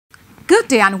Good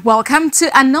day and welcome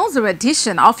to another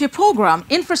edition of your program,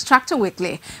 Infrastructure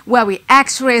Weekly, where we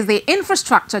x-ray the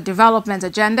infrastructure development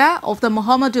agenda of the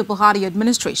Muhammadu Buhari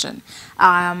administration.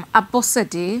 I'm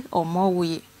Abosede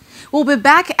Omowi. We'll be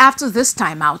back after this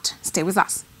time out. Stay with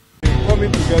us.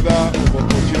 Coming together of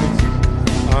opportunity,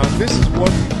 and this is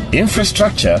what...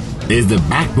 Infrastructure is the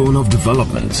backbone of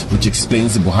development, which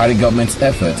explains the Buhari government's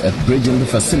effort at bridging the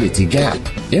facility gap.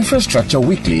 Infrastructure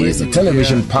Weekly is a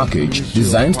television package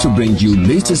designed to bring you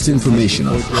latest information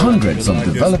on hundreds of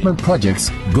development projects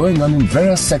going on in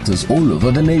various sectors all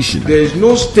over the nation. There is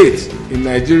no state in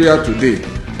Nigeria today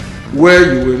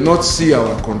where you will not see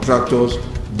our contractors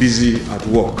busy at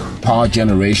work. Power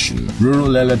generation,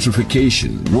 rural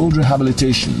electrification, road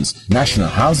rehabilitations, national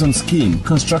housing scheme,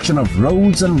 construction of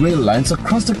roads and rail lines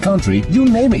across the country, you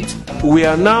name it. We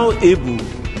are now able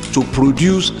to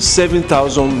produce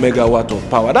 7,000 megawatt of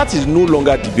power. That is no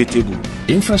longer debatable.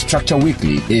 Infrastructure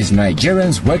Weekly is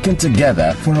Nigerians working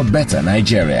together for a better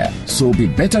Nigeria. So be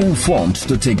better informed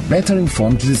to take better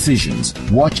informed decisions.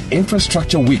 Watch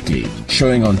Infrastructure Weekly,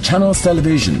 showing on Channels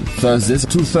Television Thursdays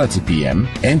 2:30 p.m.,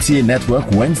 NTA Network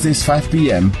Wednesdays 5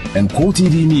 p.m., and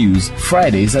QTV News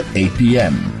Fridays at 8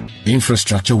 p.m.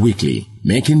 Infrastructure Weekly,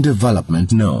 making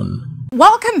development known.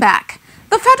 Welcome back.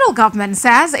 The federal government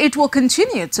says it will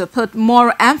continue to put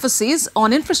more emphasis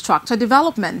on infrastructure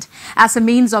development as a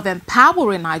means of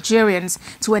empowering Nigerians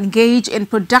to engage in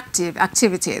productive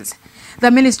activities.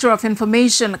 The Minister of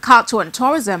Information, Culture and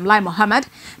Tourism, Lai Mohammed,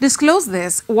 disclosed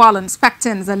this while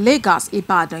inspecting the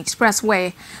Lagos-Ibadan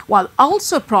Expressway, while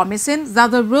also promising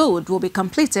that the road will be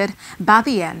completed by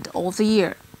the end of the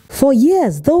year. For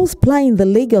years, those plying the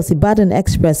Lagos-Ibadan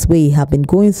Expressway have been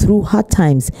going through hard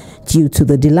times due to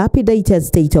the dilapidated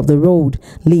state of the road,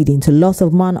 leading to loss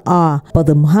of man-hour. But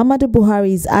the Muhammadu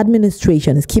Buhari's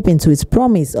administration is keeping to its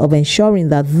promise of ensuring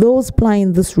that those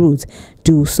plying this route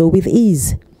do so with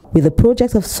ease. With a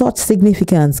project of such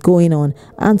significance going on,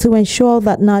 and to ensure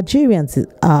that Nigerians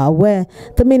are aware,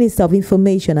 the Minister of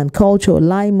Information and Culture,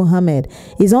 Lai Mohammed,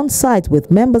 is on site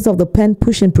with members of the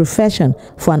pen-pushing profession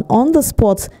for an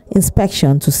on-the-spot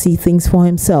inspection to see things for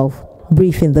himself.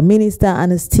 Briefing the minister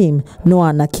and his team,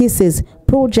 Noah Nakisis,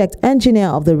 project engineer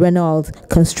of the Renault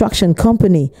Construction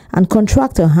Company and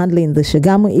contractor handling the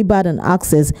Shagamu-Ibadan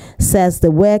access, says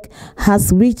the work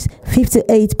has reached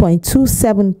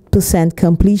 58.27%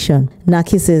 completion.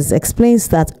 Nakisis explains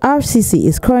that RCC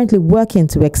is currently working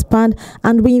to expand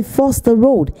and reinforce the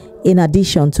road, in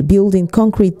addition to building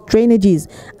concrete drainages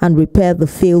and repair the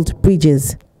failed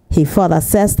bridges. He further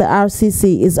says the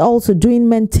RCC is also doing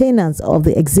maintenance of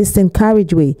the existing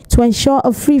carriageway to ensure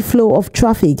a free flow of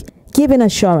traffic, giving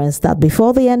assurance that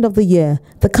before the end of the year,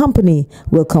 the company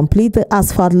will complete the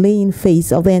asphalt laying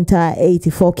phase of the entire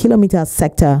 84-kilometer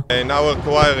sector. In our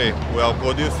quarry, we are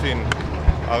producing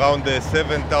around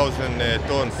 7,000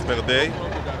 tons per day.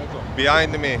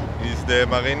 Behind me is the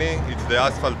Marini, it's the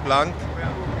asphalt plant.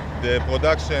 The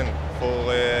production for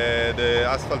the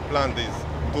asphalt plant is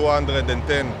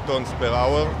 210 tons per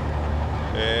hour.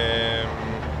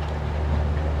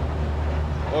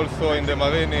 Also in the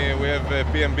Marini we have a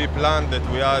PMB plant that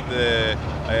we add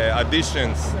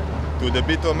additions to the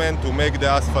bitumen to make the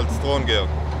asphalt stronger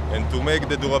and to make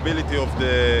the durability of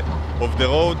the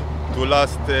road to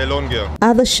last longer.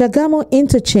 At the Shagamu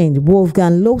interchange,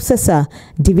 Wolfgang Losesa,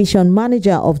 division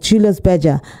manager of Julius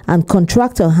Berger and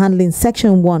contractor handling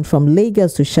section 1 from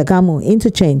Lagos to Shagamu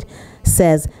interchange,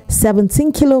 says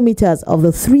 17 kilometers of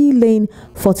the 3-lane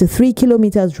 43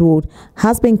 kilometers road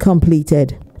has been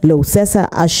completed. Losesa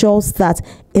assures that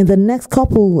in the next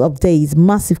couple of days,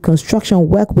 massive construction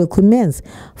work will commence,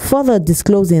 further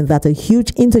disclosing that a huge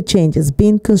interchange is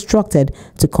being constructed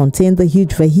to contain the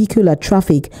huge vehicular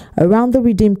traffic around the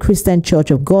Redeemed Christian Church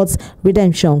of God's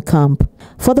Redemption Camp.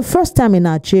 For the first time in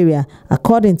Nigeria,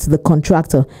 according to the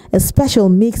contractor, a special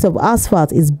mix of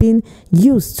asphalt is being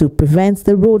used to prevent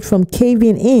the road from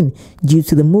caving in due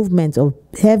to the movement of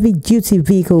heavy-duty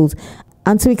vehicles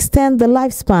and to extend the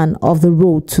lifespan of the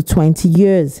road to 20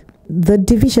 years. The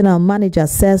divisional manager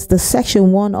says the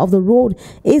section 1 of the road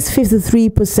is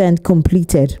 53%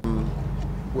 completed.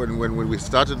 When we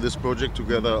started this project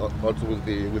together also with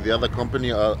the other company,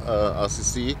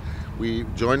 RCC, we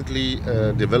jointly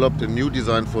developed a new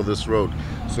design for this road.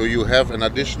 So you have an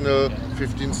additional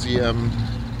 15 cm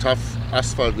tough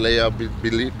asphalt layer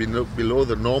below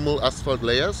the normal asphalt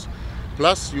layers.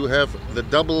 Plus you have the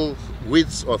double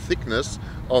width or thickness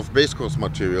of base course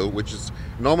material, which is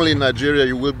normally in Nigeria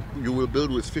you will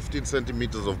build with 15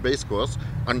 centimeters of base course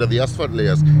under the asphalt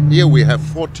layers. Here we have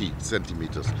 40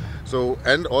 centimeters. So,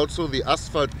 and also the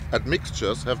asphalt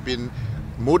admixtures have been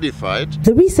modified.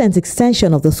 The recent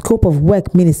extension of the scope of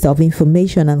work Minister of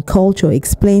Information and Culture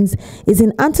explains is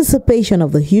in anticipation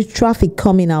of the huge traffic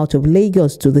coming out of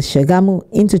Lagos to the Shagamu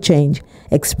interchange.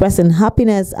 Expressing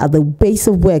happiness at the base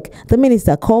of work, the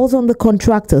minister calls on the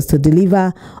contractors to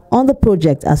deliver on the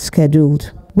project as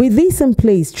scheduled. With this in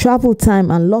place, travel time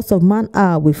and loss of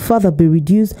man-hour will further be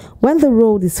reduced when the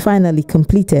road is finally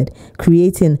completed,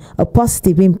 creating a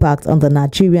positive impact on the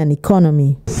Nigerian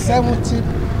economy. 70%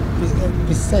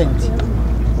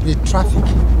 of the traffic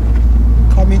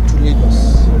coming to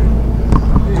Lagos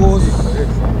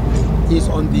is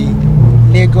on the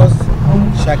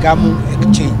Lagos-Shagamu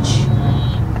exchange.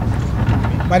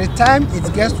 By the time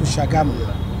it gets to Shagamu,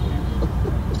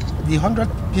 the 100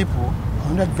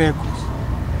 vehicles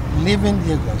leaving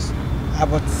Lagos,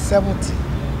 about 70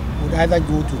 would either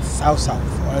go to the south or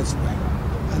elsewhere.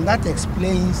 And that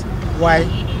explains why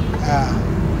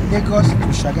Lagos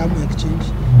to Shagamu exchange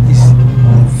is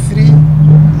 3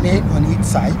 lanes on each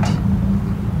side,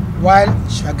 while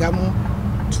Shagamu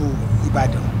to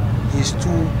Ibadan is 2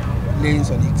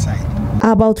 lanes on each side.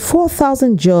 About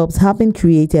 4,000 jobs have been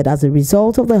created as a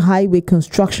result of the highway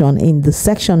construction in the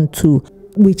Section 2,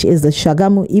 which is the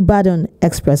Shagamu-Ibadan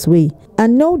Expressway.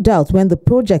 And no doubt when the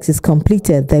project is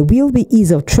completed, there will be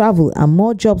ease of travel and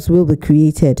more jobs will be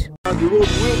created.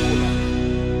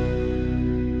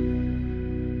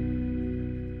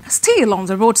 Still on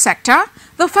the road sector,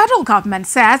 the federal government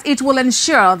says it will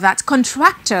ensure that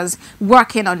contractors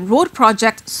working on road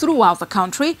projects throughout the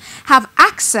country have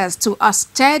access to a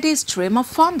steady stream of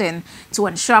funding to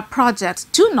ensure projects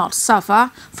do not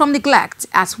suffer from neglect,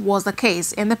 as was the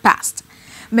case in the past.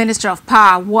 Minister of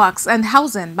Power, Works and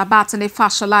Housing Babatunde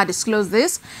Fashola disclosed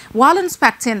this while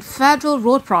inspecting federal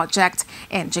road project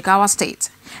in Jigawa State.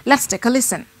 Let's take a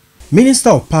listen.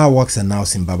 Minister of Power, Works and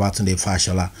Housing Babatunde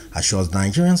Fashola assures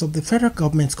Nigerians of the federal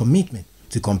government's commitment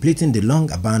to completing the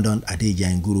long-abandoned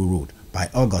Adeja-Nguru Road by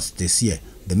August this year.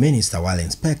 The minister, while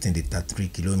inspecting the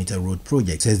 33-kilometer road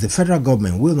project, says the federal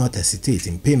government will not hesitate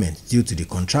in payment due to the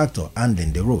contractor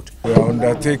handling the road. We are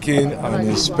undertaking an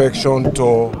inspection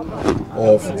tour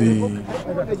of the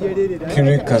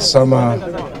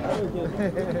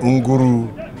Kasama-Nguru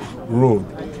Road.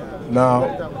 Now,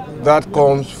 that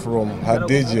comes from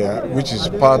Hadeja, which is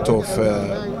part of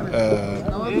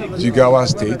Jigawa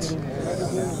State,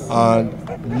 and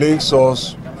links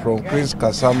us from Chris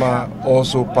Kasama,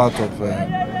 also part of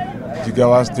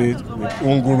Jigawa State, with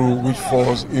Nguru, which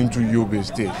falls into Yobe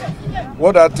State.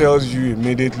 What that tells you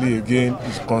immediately again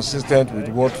is consistent with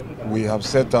what we have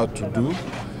set out to do.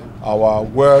 Our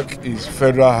work is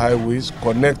federal highways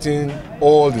connecting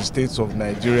all the states of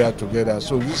Nigeria together.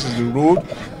 So this is the road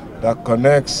that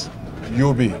connects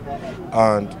Yobe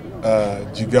and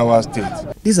Jigawa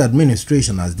State. This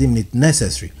administration has deemed it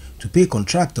necessary to pay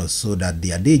contractors so that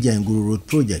the Adeja-Nguru Road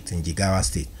project in Jigawa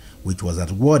State, which was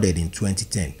awarded in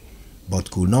 2010 but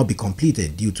could not be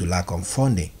completed due to lack of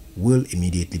funding, will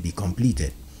immediately be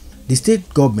completed. The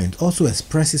state government also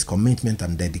expresses commitment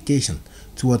and dedication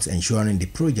towards ensuring the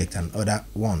project and other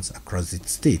ones across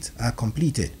its state are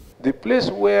completed. The place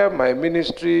where my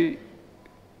ministry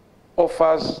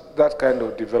offers that kind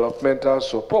of developmental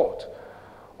support,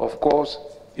 of course,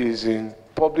 is in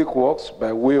public works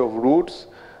by way of roads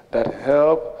that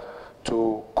help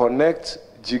to connect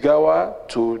Jigawa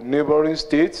to neighboring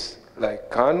states like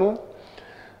Kano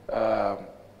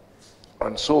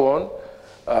and so on.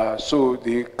 So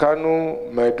the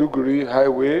Kano-Maiduguri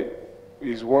highway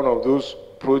is one of those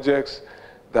projects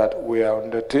that we are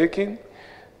undertaking.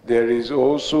 There is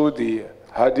also the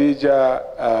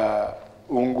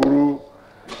Hadeja-Nguru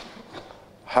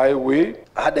highway.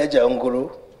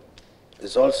 Hadeja-Nguru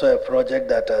is also a project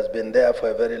that has been there for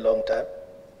a very long time.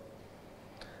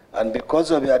 And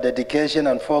because of your dedication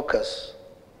and focus,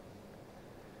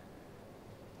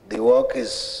 the work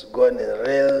is going in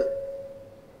real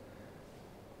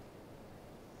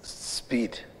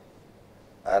speed.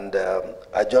 And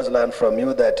I just learned from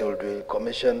you that it will be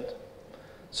commissioned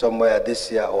somewhere this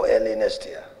year or early next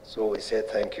year. So we say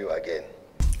thank you again.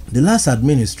 The last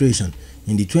administration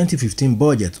in the 2015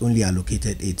 budget only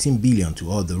allocated 18 billion to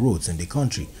all the roads in the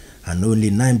country and only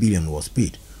 9 billion was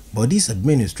paid. But this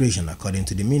administration, according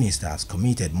to the minister, has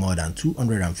committed more than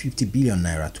 250 billion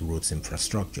naira to roads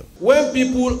infrastructure. When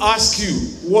people ask you,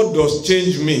 what does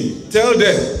change mean? Tell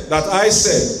them that I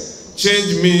said,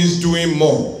 change means doing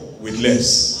more with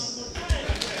less.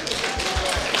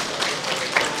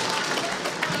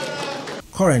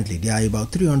 Currently, there are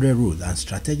about 300 roads and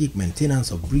strategic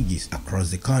maintenance of bridges across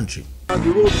the country.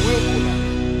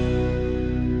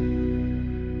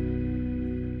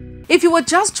 If you were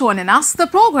just joining us, the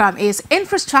program is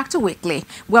Infrastructure Weekly,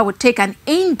 where we take an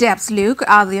in-depth look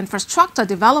at the infrastructure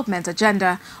development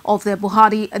agenda of the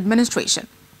Buhari administration.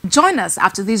 Join us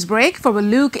after this break for a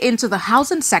look into the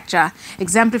housing sector,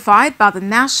 exemplified by the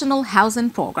National Housing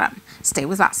Program. Stay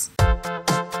with us.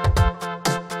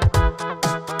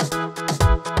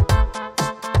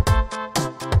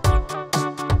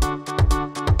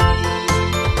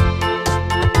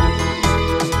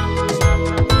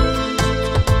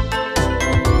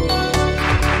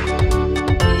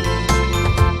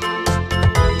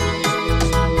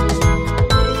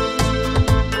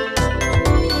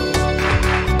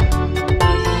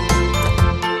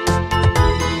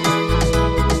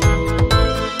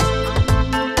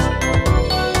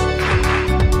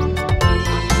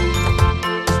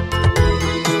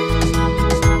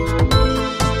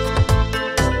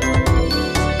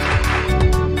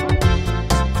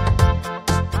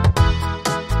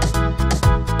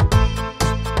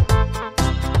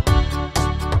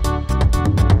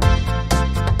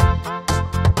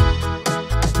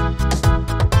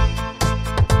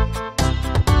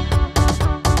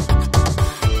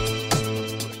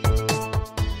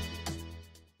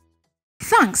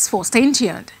 Thanks for staying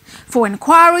tuned. For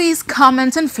inquiries,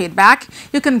 comments and feedback,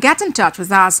 you can get in touch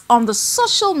with us on the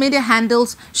social media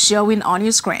handles showing on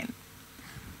your screen.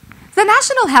 The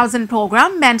National Housing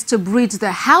Program, meant to bridge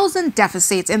the housing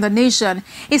deficit in the nation,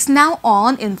 is now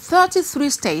on in 33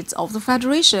 states of the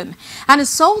Federation and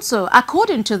is also,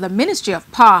 according to the Ministry of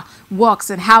Power, Works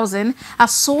and Housing, a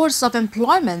source of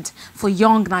employment for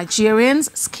young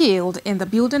Nigerians skilled in the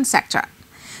building sector.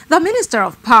 The Minister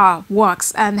of Power,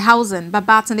 Works and Housing,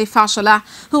 Babatunde Fashola,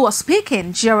 who was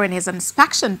speaking during his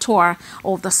inspection tour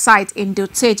of the site in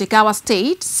Dutse, Jigawa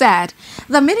State, said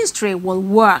the ministry will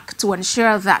work to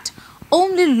ensure that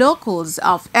only locals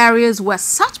of areas where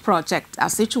such projects are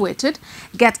situated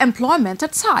get employment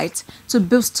at site to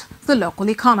boost the local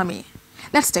economy.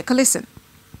 Let's take a listen.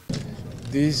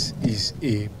 This is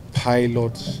a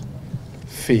pilot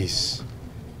phase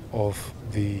of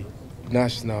the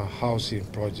National Housing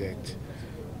Project.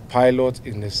 Pilot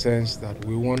in the sense that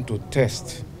we want to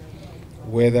test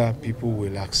whether people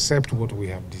will accept what we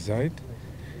have designed.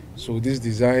 So these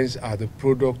designs are the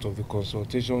product of the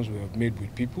consultations we have made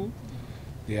with people,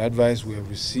 the advice we have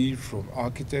received from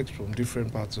architects from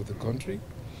different parts of the country.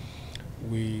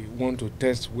 We want to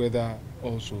test whether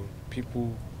also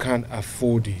people can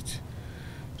afford it.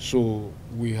 So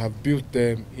we have built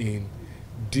them in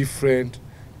different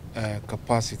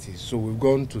capacities. So we've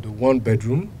gone to the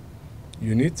 1-bedroom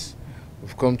units,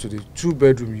 we've come to the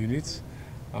 2-bedroom units,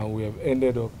 and we have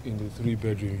ended up in the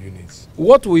 3-bedroom units.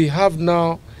 What we have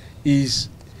now is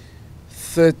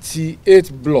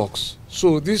 38 blocks.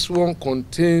 So this one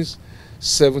contains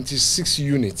 76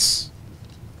 units.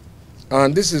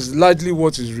 And this is largely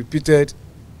what is repeated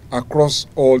across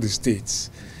all the states.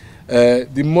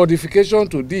 The modification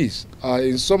to this are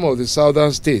in some of the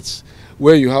southern states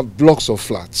where you have blocks of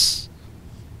flats.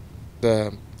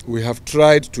 We have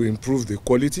tried to improve the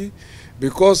quality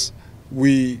because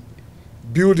we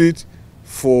build it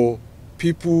for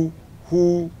people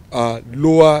who are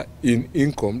lower in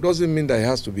income. Doesn't mean that it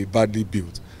has to be badly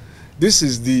built. This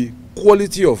is the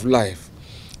quality of life.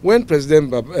 When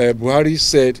President Buhari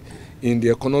said in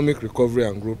the Economic Recovery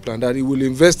and Growth Plan that he will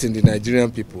invest in the Nigerian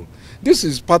people, this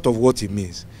is part of what it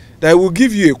means. That it will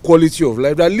give you a quality of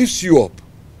life that lifts you up.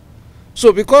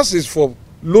 So because it's for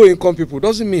low-income people,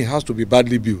 doesn't mean it has to be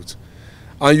badly built.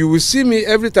 And you will see me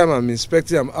every time I'm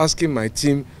inspecting, I'm asking my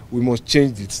team, we must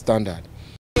change the standard.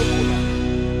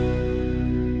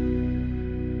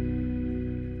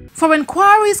 For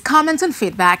inquiries, comments and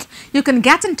feedback, you can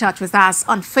get in touch with us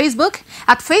on Facebook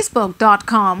at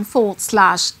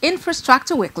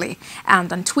facebook.com/Infrastructure Weekly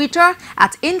and on Twitter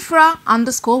at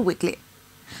Infra_Weekly.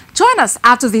 Join us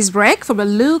after this break for a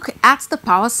look at the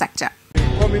power sector.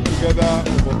 Coming together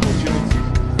of opportunities,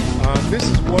 and this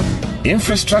is what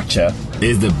Infrastructure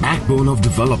is the backbone of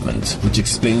development, which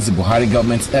explains the Buhari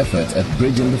government's effort at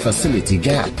bridging the facility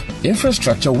gap.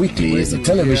 Infrastructure Weekly is a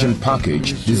television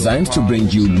package designed to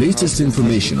bring you latest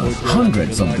information on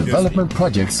hundreds of development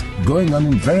projects going on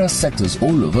in various sectors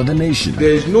all over the nation.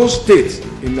 There is no state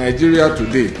in Nigeria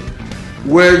today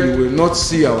where you will not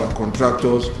see our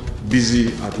contractors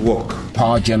busy at work.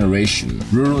 Power generation,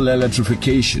 rural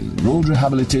electrification, road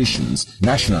rehabilitations,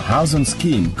 national housing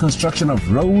scheme, construction of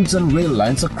roads and rail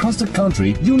lines across the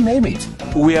country, you name it.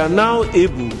 We are now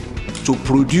able to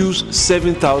produce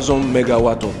 7,000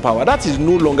 megawatt of power. That is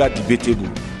no longer debatable.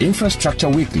 Infrastructure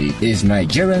Weekly is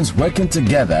Nigerians working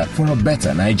together for a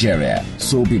better Nigeria.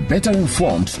 So be better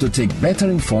informed to take better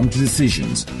informed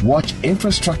decisions. Watch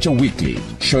Infrastructure Weekly,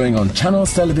 showing on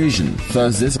Channels Television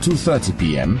Thursdays 2:30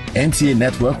 p.m., NTA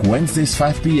Network Wednesdays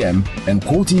 5 p.m., and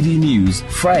Core TV News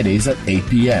Fridays at 8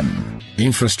 p.m.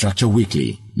 Infrastructure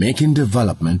Weekly, making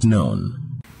development known.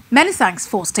 Many thanks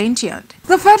for staying tuned.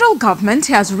 The federal government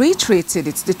has reiterated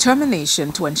its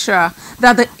determination to ensure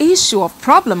that the issue of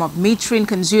problem of metering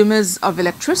consumers of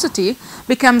electricity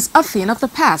becomes a thing of the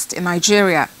past in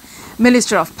Nigeria.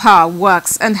 Minister of Power,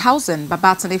 Works and Housing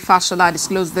Babatunde Fashola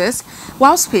disclosed this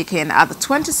while speaking at the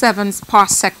 27th Power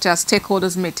Sector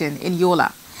Stakeholders Meeting in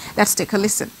Yola. Let's take a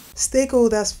listen.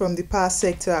 Stakeholders from the power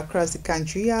sector across the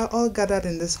country are all gathered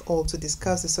in this hall to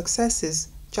discuss the successes,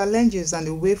 challenges and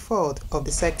the way forward of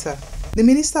the sector. The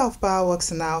Minister of Power,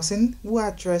 Works and Housing, who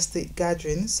addressed the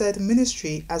gathering, said the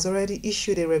ministry has already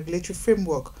issued a regulatory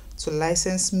framework to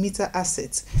license meter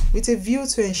assets with a view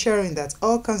to ensuring that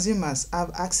all consumers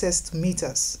have access to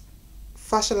meters.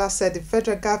 Fashola said the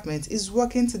federal government is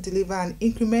working to deliver an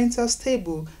incremental,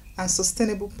 stable and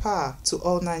sustainable power to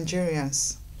all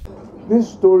Nigerians. This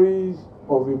story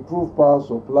of improved power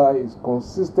supply is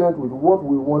consistent with what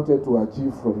we wanted to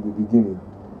achieve from the beginning.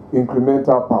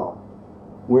 Incremental power.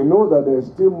 We know that there is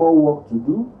still more work to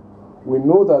do. We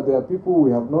know that there are people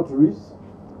we have not reached,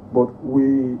 but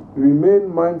we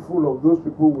remain mindful of those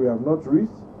people we have not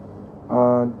reached.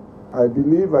 And I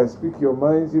believe I speak your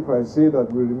minds if I say that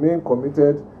we remain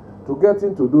committed to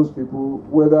getting to those people,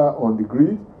 whether on the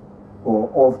grid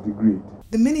or off the grid.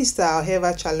 The minister,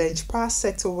 however, challenged power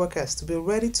sector workers to be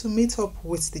ready to meet up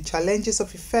with the challenges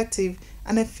of effective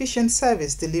and efficient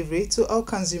service delivery to all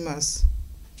consumers.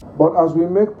 But as we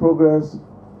make progress,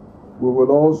 we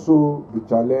will also be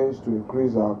challenged to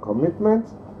increase our commitment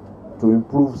to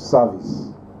improve service.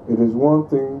 It is one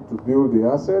thing to build the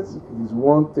assets, it is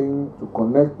one thing to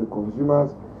connect the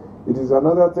consumers, it is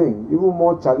another thing, even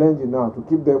more challenging now, to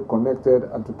keep them connected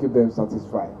and to keep them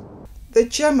satisfied. The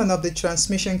chairman of the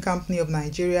Transmission Company of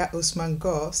Nigeria, Usman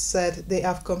Gore, said they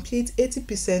have completed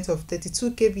 80% of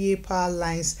 32 kVA power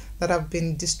lines that have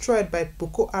been destroyed by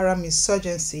Boko Haram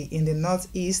insurgency in the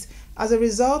northeast as a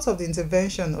result of the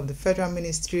intervention of the Federal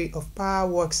Ministry of Power,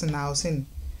 Works and Housing.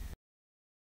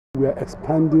 We are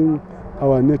expanding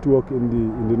our network in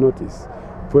the northeast.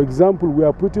 For example, we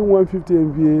are putting 150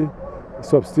 MVA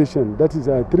substation, that is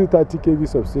a 330 kV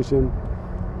substation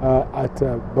at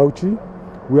Bauchi.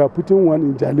 We are putting one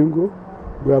in Jalingo,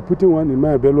 we are putting one in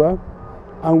Mayabelwa,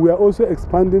 and we are also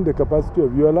expanding the capacity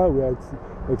of Yola, we are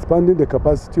expanding the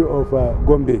capacity of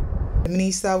Gombe. The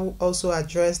minister also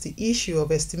addressed the issue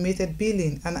of estimated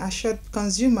billing and assured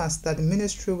consumers that the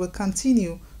ministry will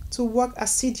continue to work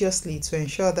assiduously to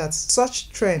ensure that such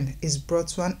trend is brought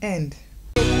to an end.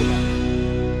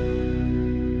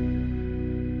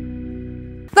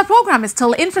 The program is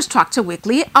still Infrastructure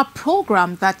Weekly, a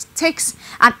program that takes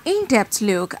an in-depth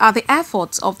look at the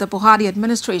efforts of the Buhari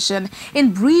administration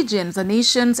in bridging the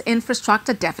nation's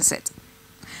infrastructure deficit.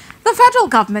 The federal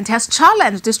government has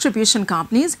challenged distribution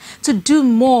companies to do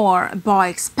more by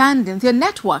expanding their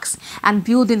networks and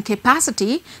building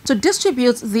capacity to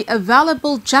distribute the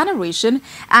available generation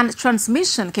and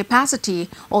transmission capacity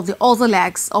of the other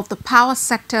legs of the power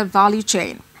sector value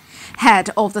chain.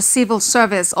 Head of the Civil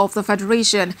Service of the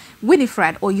Federation,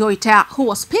 Winifred Oyoita, who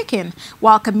was speaking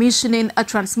while commissioning a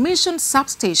transmission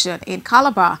substation in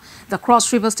Calabar, the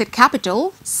Cross River State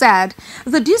capital, said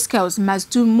the discos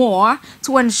must do more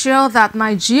to ensure that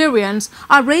Nigerians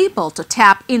are able to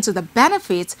tap into the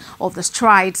benefits of the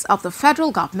strides of the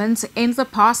federal government in the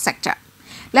power sector.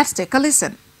 Let's take a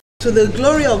listen. To the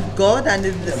glory of God and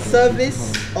in the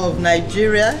service of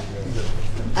Nigeria,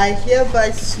 I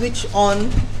hereby switch on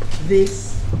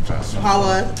this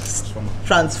power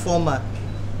transformer.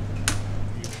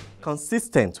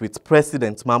 Consistent with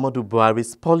President Muhammadu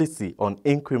Buhari's policy on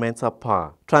incremental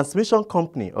power, Transmission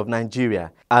Company of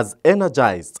Nigeria has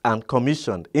energized and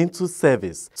commissioned into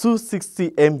service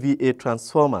 260 MVA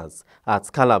transformers at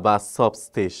Calabar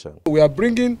substation. We are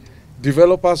bringing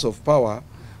developers of power,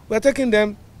 we are taking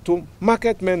them to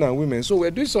market men and women. So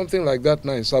we're doing something like that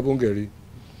now in Sabongeri.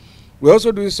 We're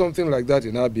also doing something like that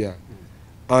in Abia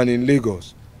and in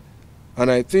Lagos. And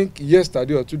I think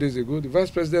yesterday or 2 days ago, the Vice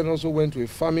President also went to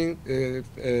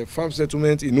a farm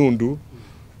settlement in Ondo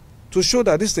to show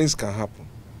that these things can happen.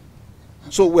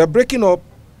 So we're breaking up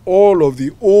all of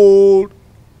the old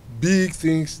big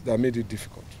things that made it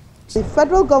difficult. The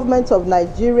federal government of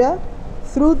Nigeria,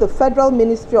 through the Federal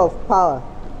Ministry of Power,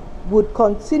 would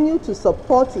continue to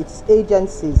support its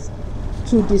agencies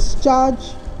to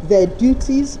discharge their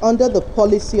duties under the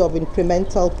policy of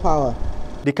incremental power.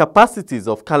 the capacities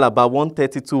of Calabar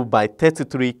 132 by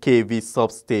 33 kV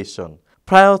substation.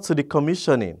 Prior to the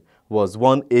commissioning was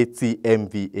 180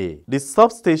 MVA. The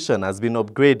substation has been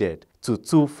upgraded to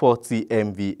 240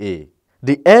 MVA.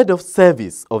 The head of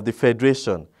service of the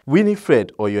Federation,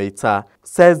 Winifred Oyoita,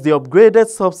 says the upgraded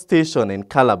substation in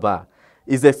Calabar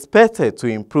is expected to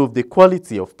improve the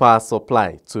quality of power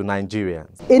supply to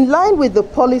Nigerians. In line with the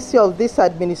policy of this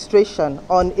administration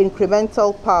on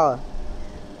incremental power,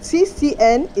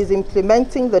 TCN is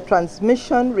implementing the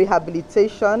Transmission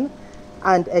Rehabilitation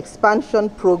and Expansion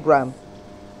Program,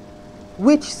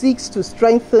 which seeks to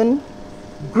strengthen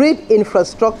grid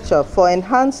infrastructure for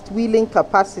enhanced wheeling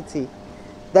capacity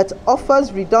that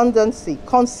offers redundancy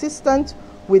consistent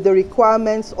with the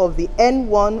requirements of the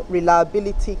N1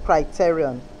 reliability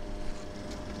criterion.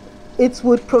 It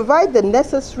would provide the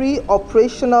necessary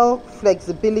operational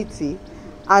flexibility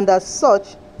and as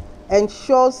such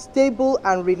ensure stable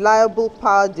and reliable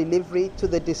power delivery to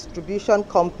the distribution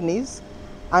companies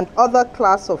and other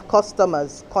class of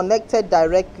customers connected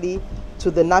directly to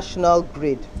the national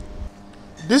grid.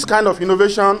 This kind of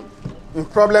innovation in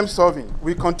problem solving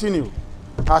will continue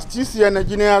as TCN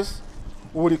engineers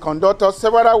will conduct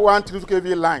several 132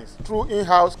 kV lines through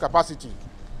in-house capacity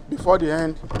before the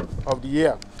end of the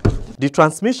year. The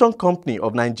Transmission Company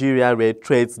of Nigeria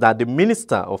reiterates that the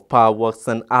Minister of Power Works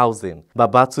and Housing,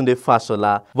 Babatunde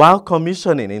Fashola, while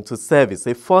commissioning into service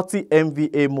a 40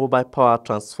 MVA mobile power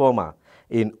transformer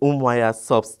in Umuahia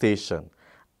substation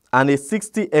and a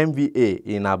 60 MVA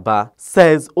in Aba,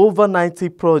 says over 90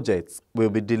 projects will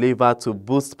be delivered to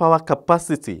boost power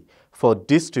capacity for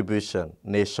distribution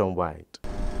nationwide.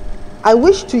 I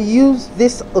wish to use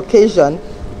this occasion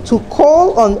to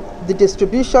call on the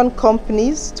distribution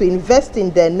companies to invest in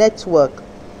their network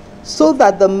so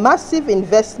that the massive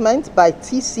investment by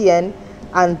TCN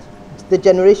and the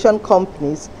generation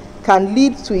companies can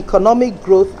lead to economic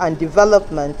growth and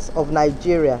development of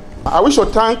Nigeria. I wish to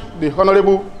thank the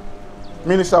Honorable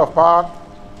Minister of Power,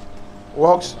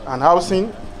 Works and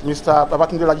Housing, Mr.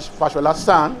 Babatunde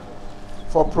Fashola-san,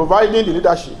 for providing the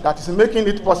leadership that is making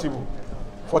it possible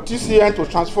for TCN to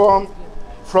transform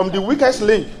from the weakest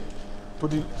link to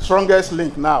the strongest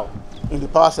link now in the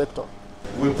power sector.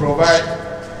 We provide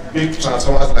big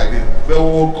transformers like this, but we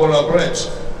will collaborate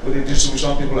with the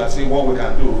distribution people and see what we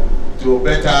can do to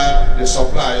better the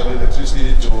supply of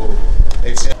electricity to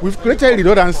extend. We've created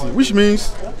redundancy, which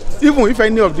means even if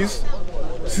any of these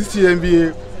 60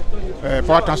 MVA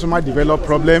power transformer develop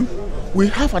problem, we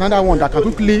have another one that can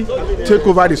quickly take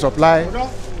over the supply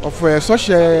of such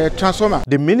a transformer.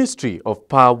 The Ministry of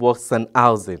Power Works and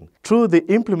Housing, through the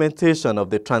implementation of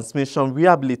the Transmission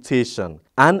Rehabilitation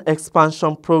and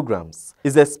Expansion programs,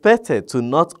 is expected to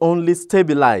not only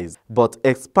stabilize but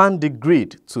expand the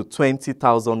grid to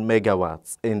 20,000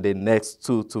 megawatts in the next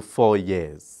 2 to 4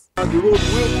 years.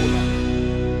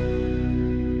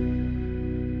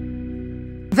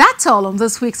 That's all on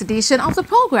this week's edition of the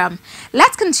program.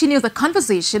 Let's continue the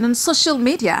conversation on social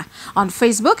media. On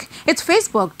Facebook, it's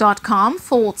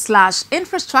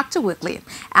facebook.com/Infrastructure Weekly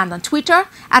and on Twitter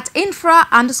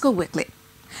 @Infra_Weekly.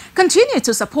 Continue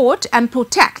to support and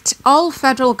protect all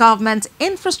federal government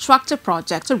infrastructure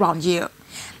projects around you.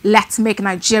 Let's make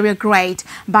Nigeria great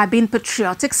by being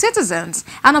patriotic citizens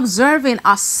and observing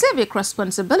our civic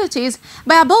responsibilities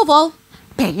by, above all,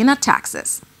 paying our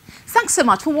taxes. Thanks so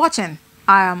much for watching.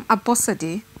 I am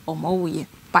Abosade Omowi.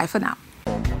 Bye for now.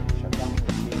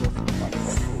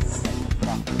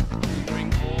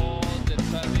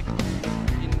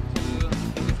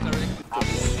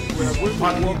 We are going to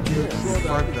work to ensure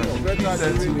that